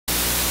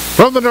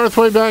From the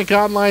Northway Bank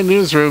Online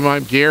Newsroom,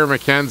 I'm Gare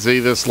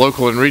McKenzie. This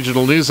local and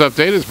regional news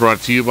update is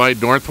brought to you by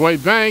Northway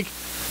Bank.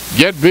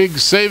 Get big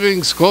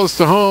savings close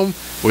to home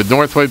with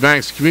Northway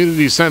Bank's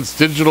Community Sense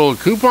digital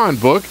coupon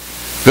book,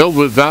 filled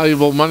with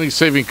valuable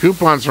money-saving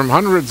coupons from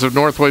hundreds of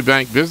Northway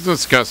Bank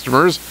business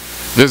customers.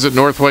 Visit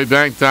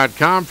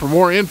northwaybank.com for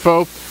more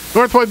info.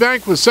 Northway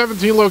Bank with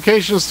 17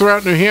 locations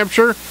throughout New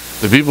Hampshire.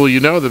 The people you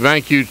know, the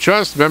bank you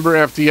trust, member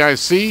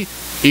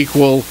FDIC,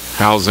 equal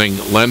housing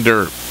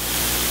lender.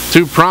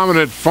 Two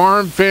prominent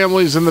farm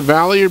families in the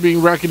Valley are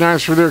being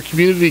recognized for their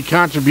community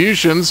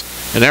contributions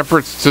and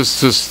efforts to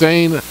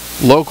sustain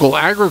local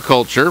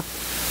agriculture.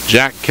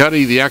 Jack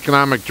Cuddy, the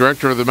economic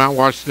director of the Mount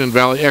Washington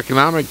Valley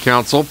Economic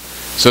Council,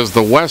 says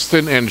the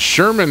Weston and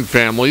Sherman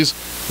families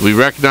will be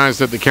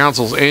recognized at the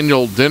council's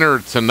annual dinner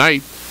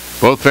tonight.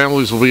 Both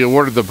families will be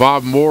awarded the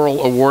Bob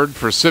Morrill Award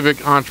for Civic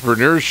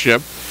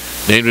Entrepreneurship,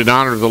 named in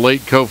honor of the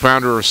late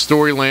co-founder of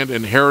Storyland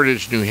and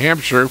Heritage New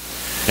Hampshire,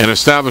 and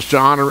established to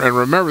honor and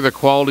remember the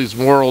qualities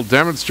Morrill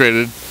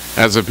demonstrated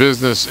as a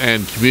business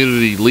and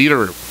community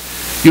leader.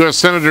 U.S.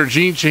 Senator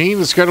Jeanne Shaheen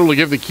is scheduled to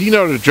give the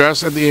keynote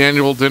address at the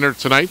annual dinner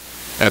tonight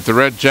at the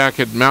Red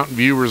Jacket Mountain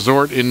View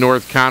Resort in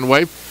North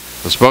Conway.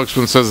 The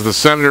spokesman says the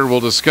senator will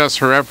discuss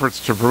her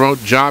efforts to promote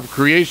job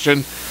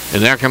creation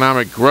and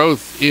economic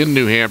growth in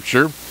New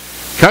Hampshire.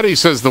 Cuddy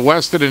says the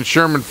Weston and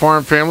Sherman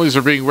farm families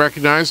are being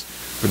recognized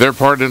for their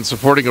part in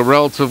supporting a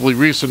relatively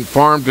recent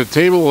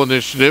farm-to-table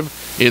initiative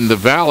in the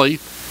Valley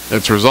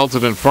that's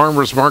resulted in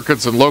farmers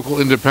markets and local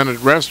independent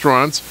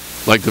restaurants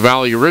like the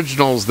Valley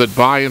Originals that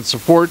buy and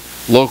support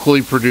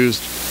locally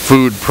produced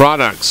food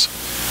products.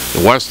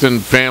 The Weston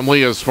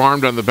family has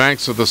farmed on the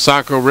banks of the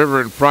Saco River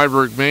in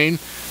Freiburg, Maine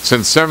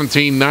since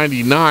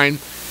 1799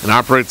 and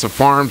operates a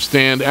farm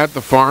stand at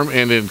the farm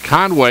and in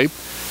Conway.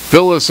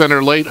 Phyllis and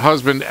her late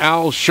husband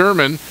Al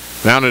Sherman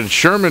founded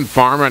Sherman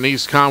Farm on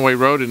East Conway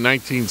Road in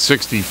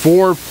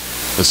 1964.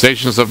 The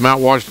stations of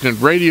Mount Washington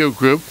Radio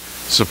Group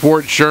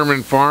support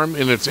Sherman Farm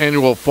in its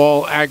annual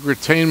fall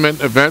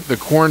agritainment event, the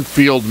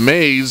Cornfield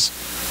Maze.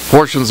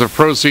 Portions of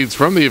proceeds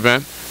from the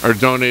event are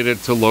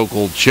donated to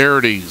local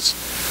charities.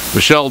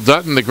 Michelle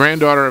Dutton, the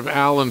granddaughter of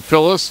Al and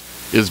Phyllis,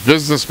 is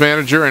business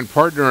manager and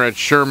partner at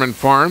Sherman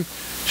Farm.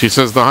 She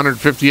says the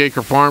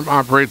 150-acre farm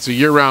operates a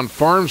year-round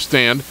farm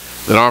stand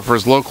that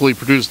offers locally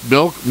produced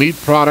milk, meat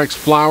products,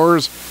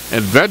 flowers,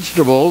 and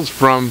vegetables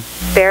from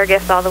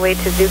asparagus all the way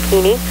to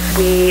zucchini.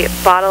 We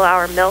bottle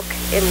our milk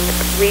in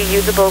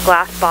reusable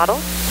glass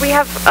bottles. We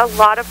have a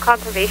lot of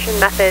conservation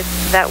methods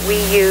that we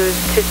use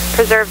to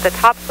preserve the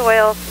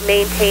topsoil,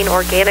 maintain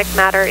organic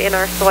matter in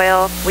our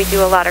soil. We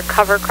do a lot of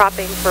cover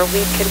cropping for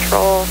weed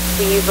control.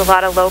 We use a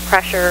lot of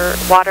low-pressure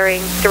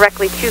watering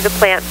directly to the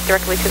plants,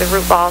 directly to the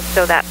root balls,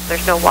 so that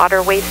there's no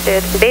water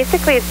wasted.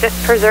 Basically, it's just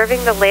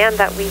preserving the land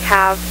that we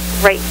have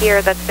right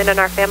here that's been in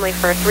our family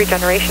for 3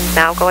 generations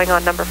now, going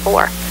on number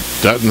 4.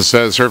 Dutton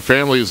says her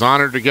family is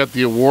honored to get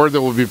the award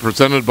that will be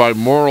presented by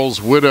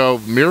Morrill's widow,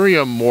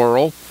 Miriam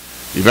Morrill.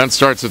 The event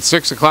starts at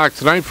 6 o'clock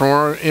tonight. For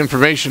more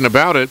information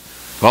about it,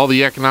 call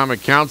the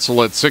Economic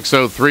Council at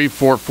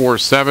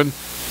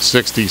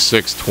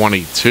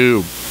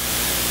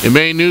 603-447-6622. In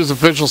Maine news,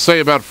 officials say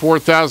about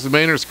 4,000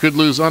 Mainers could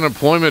lose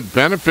unemployment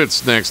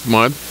benefits next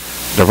month.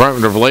 The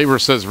Department of Labor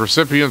says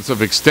recipients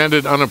of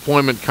extended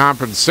unemployment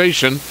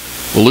compensation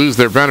will lose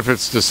their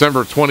benefits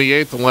December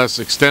 28th unless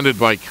extended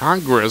by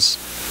Congress.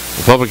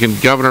 Republican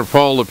Governor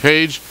Paul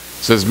LePage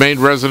says Maine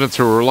residents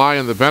who rely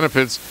on the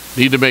benefits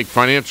need to make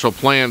financial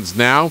plans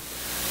now.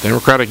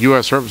 Democratic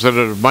U.S.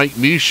 Representative Mike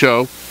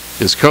Michaud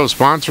is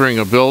co-sponsoring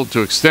a bill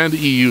to extend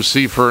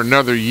EUC for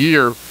another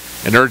year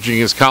and urging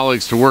his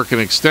colleagues to work an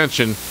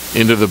extension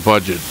into the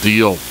budget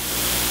deal.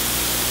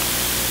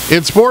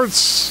 In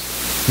sports,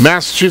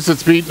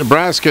 Massachusetts beat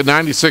Nebraska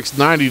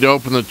 96-90 to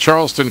open the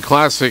Charleston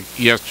Classic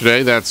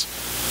yesterday. That's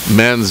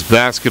men's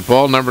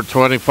basketball. Number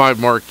 25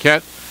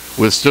 Marquette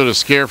withstood a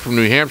scare from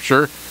New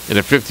Hampshire in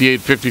a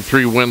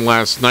 58-53 win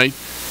last night.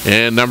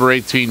 And number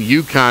 18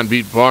 UConn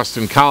beat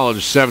Boston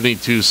College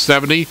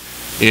 72-70.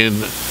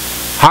 In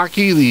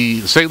hockey,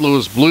 the St.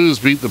 Louis Blues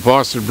beat the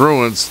Boston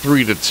Bruins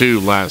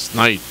 3-2 last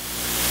night.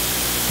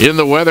 In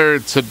the weather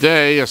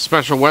today, a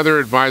special weather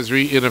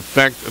advisory in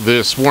effect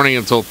this morning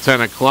until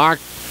 10 o'clock.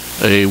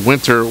 A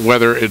winter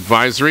weather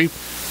advisory.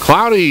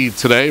 Cloudy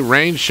today,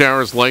 rain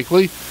showers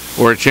likely,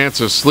 or a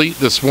chance of sleet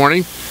this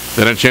morning.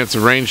 Then a chance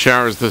of rain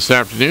showers this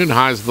afternoon.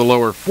 Highs of the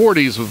lower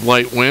 40s with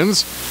light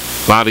winds.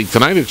 Cloudy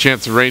tonight, a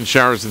chance of rain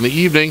showers in the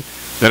evening.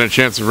 Then a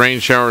chance of rain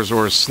showers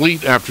or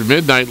sleet after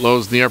midnight.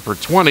 Lows in the upper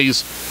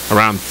 20s,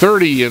 around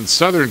 30 in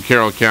southern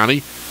Carroll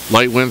County.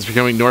 Light winds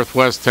becoming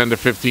northwest 10 to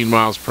 15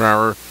 miles per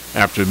hour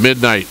after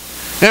midnight.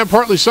 And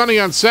partly sunny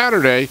on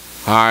Saturday.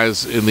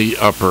 Highs in the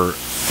upper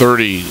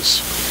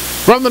 30s.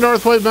 From the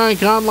Northway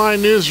Bank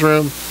Online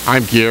Newsroom,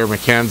 I'm Gare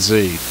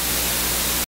McKenzie.